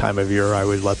dig this time of year. I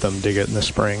would let them dig it in the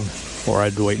spring, or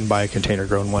I'd wait and buy a container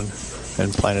grown one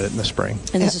and plant it in the spring.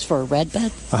 And this is for a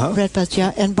redbud? Redbuds,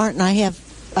 yeah. And Barton, I have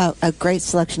a great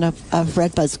selection of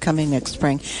redbuds coming next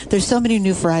spring. There's so many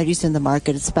new varieties in the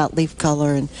market. It's about leaf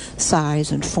color and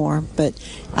size and form. But,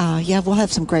 we'll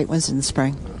have some great ones in the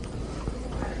spring.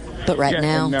 But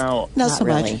now, not so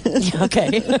really. much.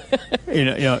 Okay.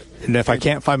 And if I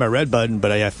can't find my redbud,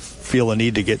 but I feel a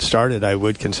need to get started, I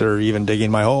would consider even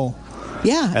digging my hole.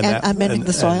 Yeah, and amending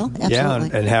the soil. Absolutely. Yeah,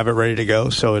 and have it ready to go,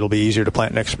 so it'll be easier to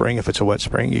plant next spring. If it's a wet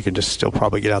spring, you can just still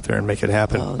probably get out there and make it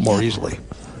happen more easily.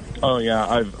 Oh, yeah,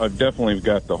 I've definitely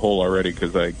got the hole already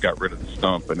because I got rid of the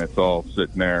stump, and it's all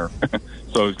sitting there.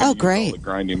 So I was going to use all the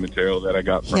grinding material that I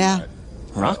got from that.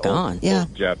 Rock on. Yeah.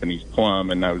 Japanese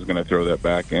plum, and I was going to throw that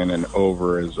back in and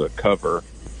over as a cover.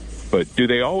 But do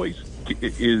they always,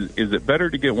 is it better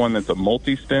to get one that's a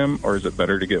multi-stem, or is it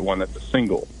better to get one that's a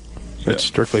single stem? It's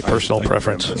strictly personal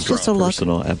preference. It's just a look.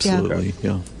 Personal, absolutely,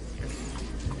 yeah.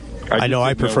 I know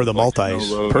I prefer the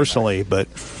multis personally, but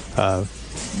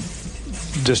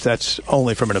just that's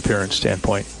only from an appearance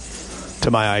standpoint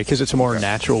to my eye, because it's a more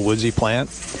natural woodsy plant,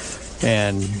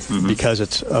 and because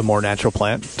it's a more natural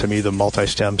plant, to me the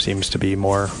multi-stem seems to be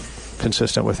more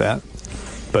consistent with that.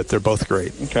 But they're both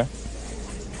great. Okay.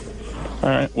 All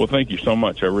right. Well, thank you so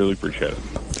much. I really appreciate it.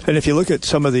 And if you look at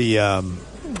some of the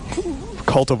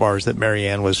cultivars that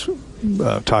Marianne was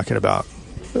talking about,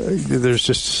 there's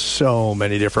just so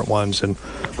many different ones, and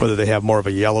whether they have more of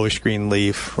a yellowish green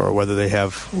leaf, or whether they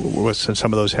have, since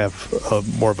some of those have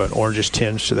more of an orangish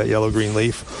tinge to that yellow green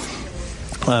leaf.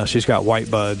 She's got white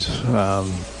buds.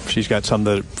 She's got some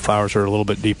that flowers are a little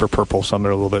bit deeper purple, some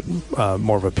are a little bit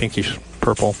more of a pinkish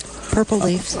purple. Purple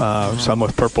leaves. Some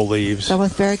with purple leaves. Some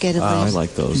with variegated leaves. I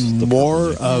like those.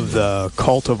 More of the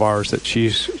cultivars that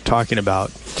she's talking about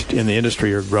in the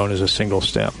industry are grown as a single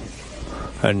stem,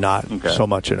 and not so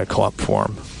much in a clump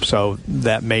form. So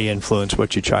that may influence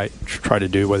what you try to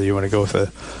do, whether you want to go with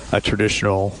a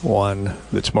traditional one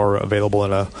that's more available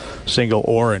in a single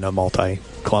or in a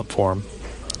multi-clump form.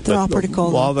 They're all pretty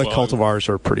cool. All the cultivars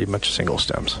are pretty much single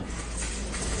stems.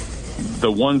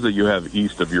 The ones that you have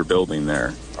east of your building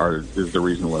there is the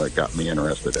reason why that got me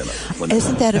interested in it.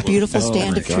 Isn't that a beautiful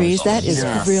stand of trees? That is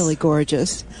really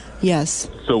gorgeous. Yes.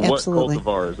 So absolutely. What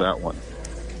cultivar is that one?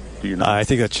 Do you know? I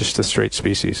think that's just a straight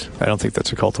species. I don't think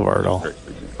that's a cultivar at all.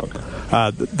 Okay.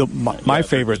 My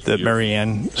favorite that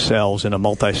Marianne sells in a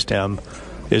multi-stem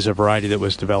is a variety that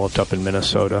was developed up in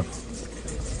Minnesota.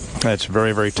 It's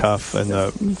very, very tough,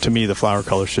 and to me the flower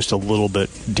color is just a little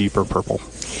bit deeper purple.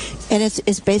 And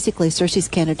it's basically Cerces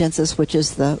canadensis, which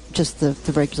is just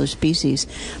the regular species,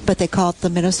 but they call it the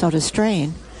Minnesota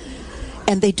strain.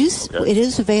 And they do. It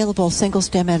is available single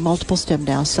stem and multiple stem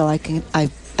now, so I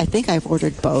think I've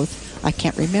ordered both. I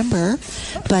can't remember,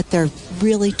 but they're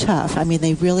really tough. I mean,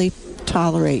 they really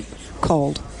tolerate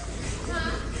cold.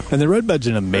 And the redbud's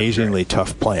an amazingly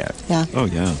tough plant. Yeah. Oh,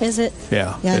 yeah. Is it?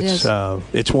 Yeah. Yeah, it is.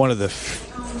 It's one of the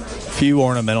few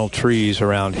ornamental trees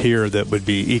around here that would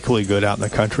be equally good out in the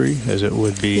country as it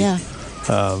would be in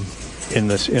town,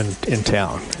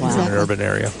 in an urban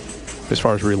area. As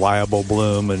far as reliable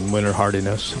bloom and winter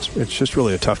hardiness, it's just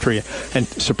really a tough tree. And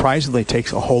surprisingly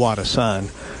takes a whole lot of sun.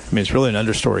 I mean, it's really an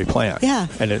understory plant. Yeah.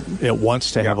 And it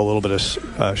wants to have a little bit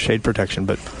of shade protection,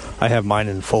 but I have mine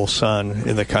in full sun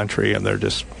in the country, and they're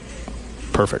just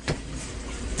perfect.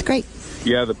 It's great.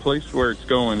 Yeah, the place where it's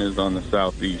going is on the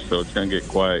southeast, so it's going to get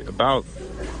quite about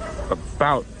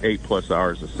 8+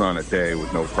 hours of sun a day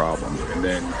with no problem. And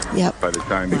then by the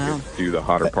time it gets to the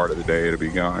hotter part of the day, it'll be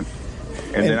gone.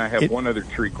 And then I have one other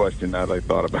tree question now that I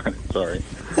thought about it. Sorry.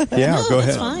 Yeah, go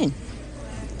ahead. That's fine.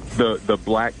 The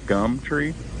black gum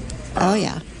tree. Oh,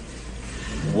 yeah.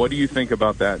 What do you think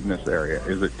about that in this area?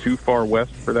 Is it too far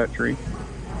west for that tree?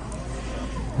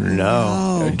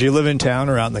 No. Do you live in town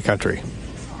or out in the country?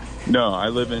 No, I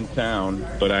live in town,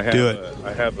 but I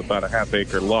have about a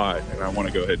half-acre lot, and I want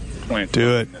to go ahead and plant.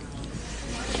 Do it.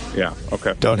 Yeah.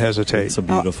 Okay. Don't hesitate. It's a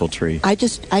beautiful tree. I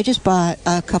just bought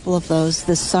a couple of those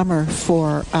this summer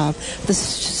for a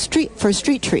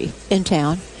street tree in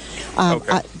town.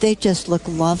 They just look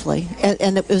lovely,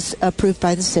 and it was approved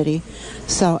by the city,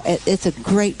 so it's a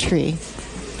great tree.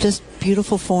 Just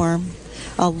beautiful form,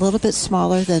 a little bit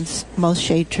smaller than most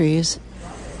shade trees,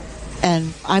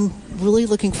 and I'm really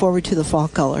looking forward to the fall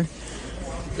color.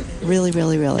 Really,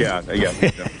 really, really. Yeah.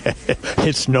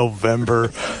 It's November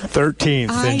 13th,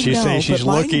 and she says she's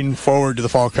looking forward to the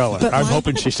fall color. I'm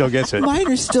hoping she still gets it.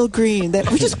 Mine are still green,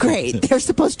 which is great. They're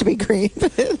supposed to be green.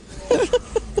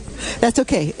 That's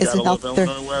okay. It's gotta love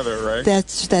Illinois weather, right?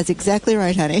 That's exactly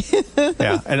right, honey.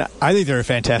 Yeah, and I think they're a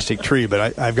fantastic tree,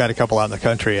 but I've got a couple out in the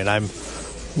country, and I'm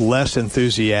less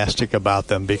enthusiastic about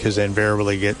them because they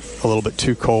invariably get a little bit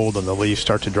too cold and the leaves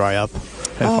start to dry up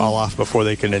and fall off before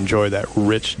they can enjoy that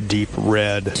rich, deep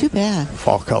red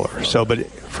fall color. So, but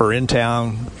for in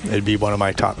town, it'd be one of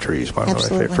my top trees, one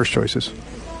of my first choices.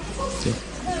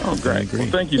 Oh, great. Well,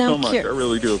 thank you so much. I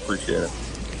really do appreciate it.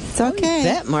 It's okay. You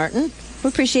bet, Martin. We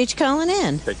appreciate you calling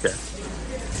in. Take care.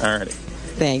 All righty.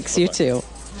 Thanks. Bye-bye. You too.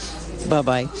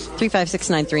 Bye-bye.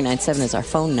 356-9397 is our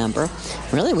phone number.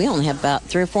 Really, we only have about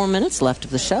 3 or 4 minutes left of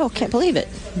the show. Can't believe it.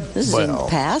 This is in the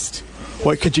past.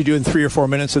 What could you do in 3 or 4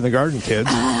 minutes in the garden, kids?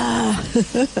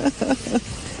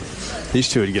 These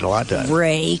two would get a lot done.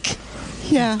 Rake.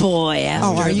 Yeah. Boy,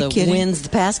 after are you the kidding? winds the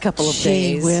past couple of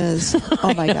Gee days. whiz.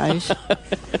 Oh, my gosh.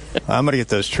 I'm going to get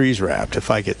those trees wrapped if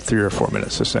I get 3 or 4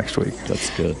 minutes this next week. That's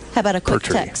good. How about a quick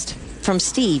tree. text from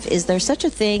Steve? Is there such a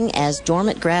thing as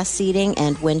dormant grass seeding,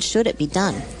 and when should it be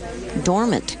done?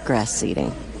 Dormant grass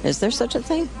seeding. Is there such a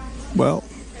thing? Well,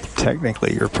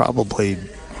 technically,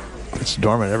 it's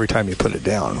dormant every time you put it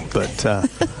down. But,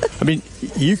 I mean,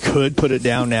 you could put it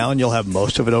down now and you'll have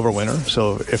most of it over winter.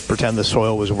 So if pretend the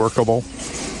soil was workable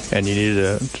and you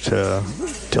needed to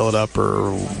till it up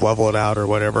or level it out or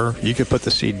whatever, you could put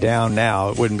the seed down now.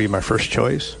 It wouldn't be my first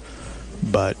choice.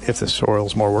 But if the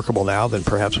soil's more workable now, then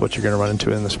perhaps what you're going to run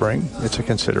into in the spring, it's a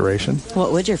consideration.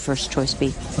 What would your first choice be?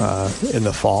 In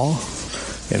the fall,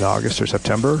 in August or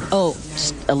September. Oh,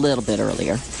 just a little bit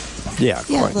earlier. Yeah,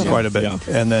 quite a bit. Yeah.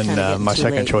 And then my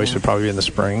second choice would probably be in the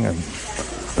spring.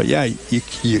 But yeah,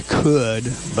 you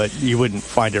could, but you wouldn't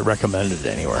find it recommended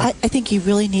anywhere. I think you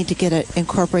really need to get it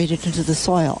incorporated into the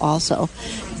soil also,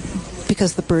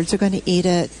 because the birds are going to eat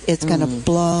it. It's going to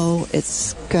blow.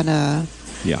 It's going to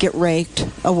get raked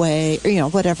away, or,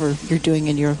 whatever you're doing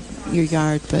in your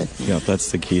yard. But yeah,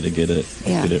 that's the key to get it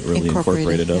really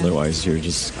incorporated. Yeah. Otherwise, you're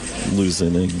just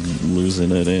losing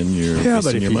it in your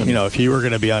but if your money. if you were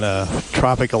going to be on a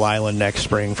tropical island next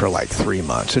spring for like 3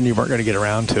 months and you weren't going to get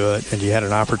around to it, and you had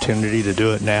an opportunity to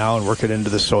do it now and work it into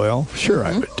the soil, sure,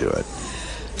 I would do it.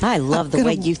 I love the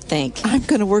way you think. I'm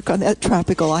going to work on that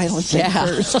tropical island thing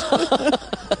first.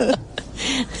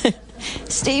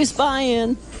 Steve's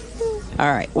buying.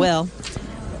 All right. Well,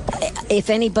 if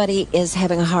anybody is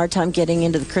having a hard time getting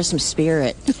into the Christmas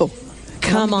spirit,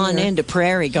 come on into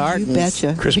Prairie Gardens. You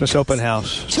betcha. Christmas open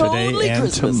house today and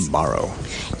Christmas. tomorrow.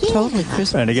 Yeah. Totally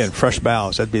Christmas. And again, fresh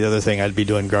boughs. That'd be the other thing I'd be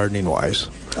doing gardening-wise.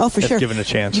 Oh, for sure. Given a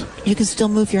chance. You can still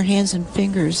move your hands and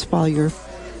fingers while you're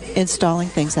installing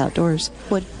things outdoors.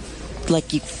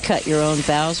 Like you cut your own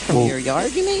boughs from your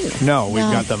yard, you mean? No, we've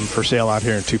got them for sale out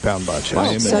here in 2-pound bunches.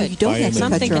 Oh, so you don't have to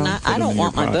I'm cut your thinking, own. I don't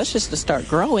want my bushes to start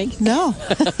growing. No.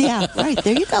 Yeah, right.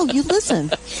 There you go. You listen.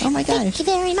 Oh, my gosh. Thank you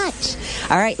very much.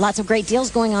 All right, lots of great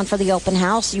deals going on for the open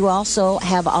house. You also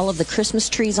have all of the Christmas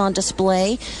trees on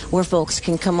display where folks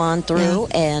can come on through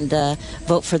and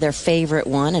vote for their favorite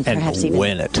one and perhaps even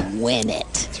win it. Win it.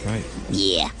 That's right.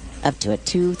 Yeah. Up to a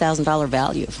 $2,000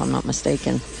 value, if I'm not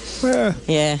mistaken. Yeah.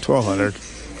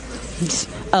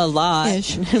 $1,200. A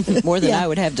lot. More than I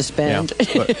would have to spend.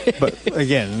 Yeah. But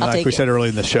again, like we said earlier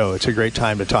in the show, it's a great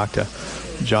time to talk to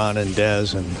John and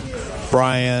Des and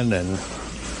Brian and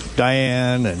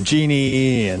Diane and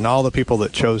Jeannie and all the people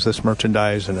that chose this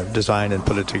merchandise and have designed and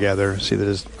put it together. See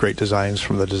the great designs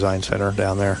from the design center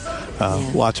down there.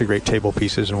 Lots of great table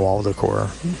pieces and wall decor,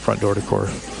 front door decor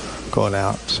going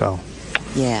out. So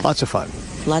lots of fun.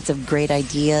 Lots of great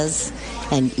ideas.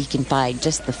 And you can buy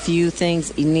just the few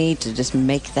things you need to just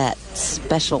make that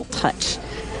special touch.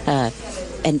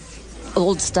 And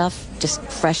old stuff, just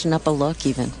freshen up a look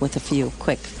even with a few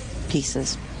quick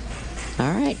pieces.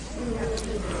 All right.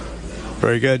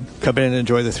 Very good. Come in and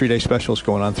enjoy the 3-day specials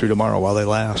going on through tomorrow while they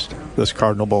last. Those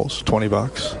Cardinal Bowls,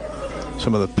 $20.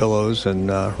 Some of the pillows and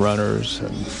runners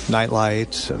and night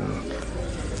lights and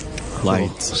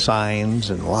signs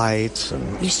and lights.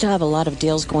 And you still have a lot of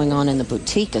deals going on in the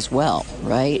boutique as well,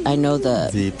 right? I know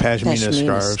the Pashmina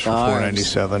scarves for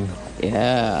 $4.97.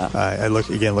 Yeah. I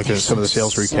looked at some of the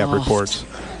sales recap reports.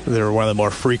 They're one of the more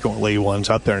frequently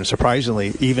ones up there, and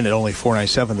surprisingly, even at only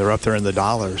 $4.97, they're up there in the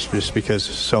dollars just because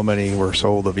so many were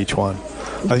sold of each one.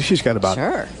 I think she's got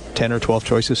about 10 or 12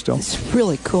 choices still. It's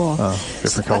really cool.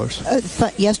 Different colors.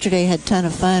 Yesterday had a ton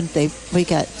of fun. We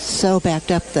got so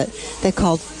backed up that they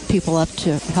called people up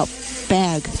to help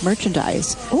bag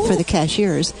merchandise for the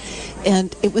cashiers.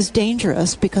 And it was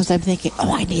dangerous because I'm thinking,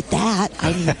 I need that.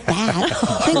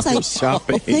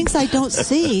 Things I don't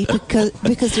see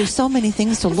because there's so many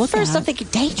things to look at. First, I'm thinking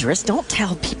dangerous. Don't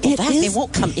tell people that. They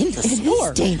won't come in the store.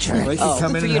 It is dangerous. They can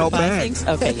come in and help bag.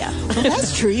 Okay, yeah. Well,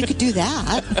 that's true. You could do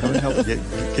that. Come and help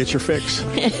get your fix.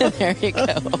 There you go.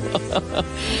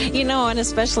 And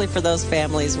especially for those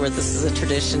families where this is a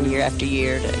tradition year after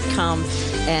year to come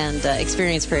and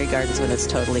experience Prairie Gardens when it's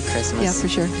totally Christmas. Yeah, for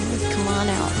sure. Come on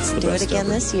out. Let's do it again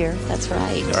this year. That's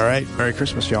right. All right. Merry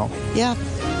Christmas, y'all. Yeah.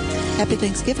 Happy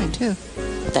Thanksgiving, too.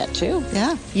 That, too.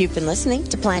 Yeah. You've been listening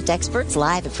to Plant Experts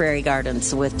live at Prairie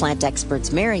Gardens with Plant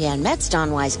Experts Marianne Metz,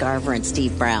 Don Weisgarver, and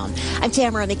Steve Brown. I'm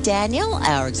Tamara McDaniel.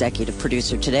 Our executive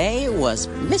producer today was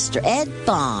Mr. Ed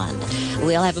Bond.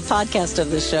 We'll have a podcast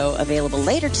of the show available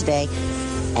later today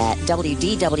at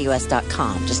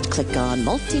WDWS.com. Just click on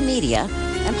Multimedia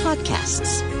and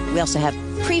Podcasts. We also have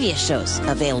previous shows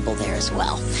available there as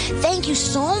well. Thank you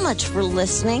so much for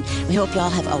listening. We hope you all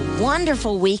have a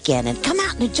wonderful weekend and come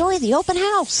out and enjoy the open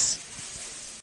house.